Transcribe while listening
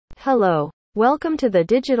Hello. Welcome to the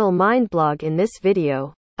Digital Mind blog. In this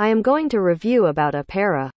video, I am going to review about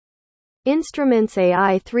Apera Instruments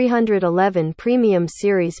AI311 Premium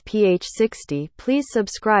Series PH60. Please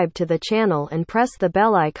subscribe to the channel and press the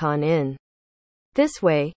bell icon in. This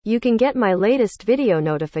way, you can get my latest video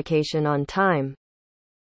notification on time.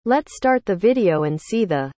 Let's start the video and see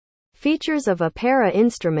the features of Apera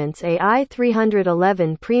Instruments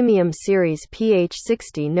AI311 Premium Series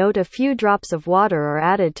PH60. Note: a few drops of water are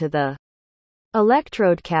added to the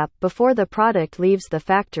electrode cap before the product leaves the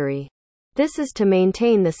factory. This is to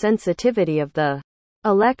maintain the sensitivity of the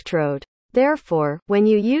electrode. Therefore, when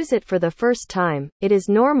you use it for the first time, it is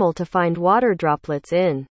normal to find water droplets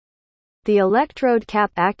in the electrode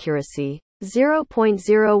cap. Accuracy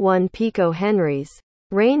 0.01 picohenries.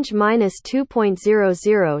 Range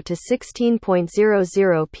 -2.00 to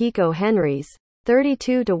 16.00 picohenries,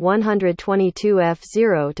 32 to 122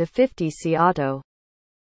 f0 to 50 C. Auto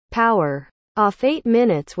power off 8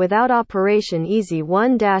 minutes without operation. Easy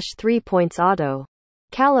 1-3 points. Auto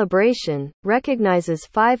calibration recognizes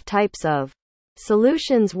 5 types of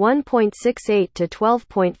solutions: 1.68 to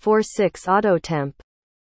 12.46. Auto temp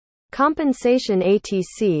compensation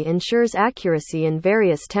ATC ensures accuracy in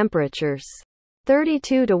various temperatures.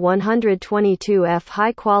 32 to 122 F.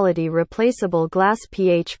 High quality replaceable glass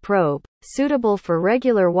pH probe, suitable for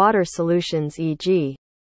regular water solutions e.g.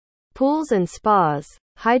 pools and spas,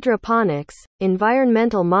 hydroponics,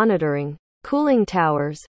 environmental monitoring, cooling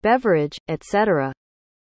towers, beverage, etc.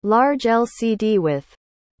 Large LCD with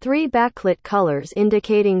 3 backlit colors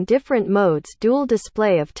indicating different modes, dual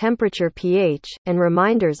display of temperature, pH, and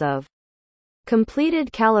reminders of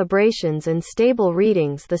completed calibrations and stable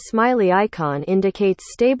readings. The smiley icon indicates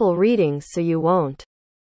stable readings, so you won't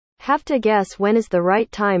have to guess when is the right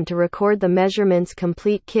time to record the measurements.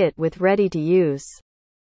 Complete kit with ready-to-use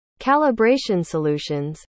calibration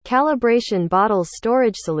solutions, calibration bottles,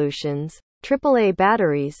 storage solutions, AAA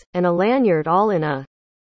batteries, and a lanyard, all in a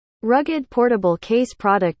rugged portable case.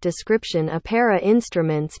 Product description: Apera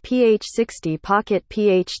Instruments PH60 Pocket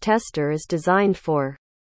pH Tester is designed for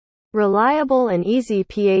reliable and easy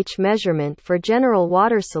pH measurement for general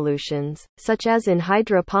water solutions, such as in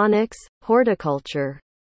hydroponics, horticulture,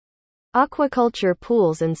 aquaculture,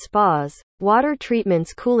 pools and spas, water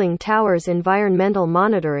treatments, cooling towers, environmental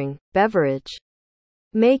monitoring, beverage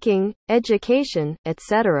making, education,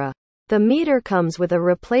 etc. The meter comes with a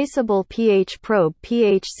replaceable pH probe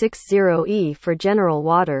pH60E for general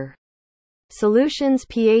water solutions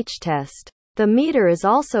pH test. The meter is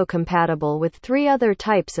also compatible with 3 other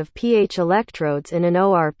types of pH electrodes in an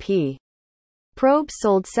ORP probe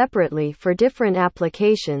sold separately for different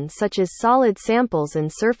applications such as solid samples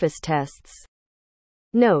and surface tests.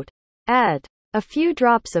 Note: add a few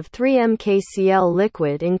drops of 3-MkCl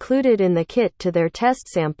liquid included in the kit to their test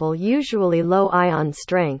sample, usually low ion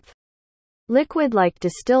strength liquid like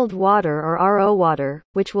distilled water or RO water,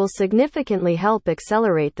 which will significantly help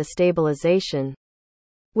accelerate the stabilization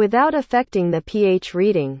without affecting the pH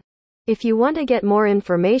reading. If you want to get more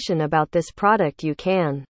information about this product, you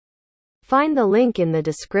can find the link in the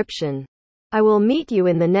description. I will meet you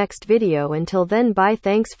in the next video. Until then, bye.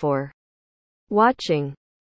 Thanks for watching.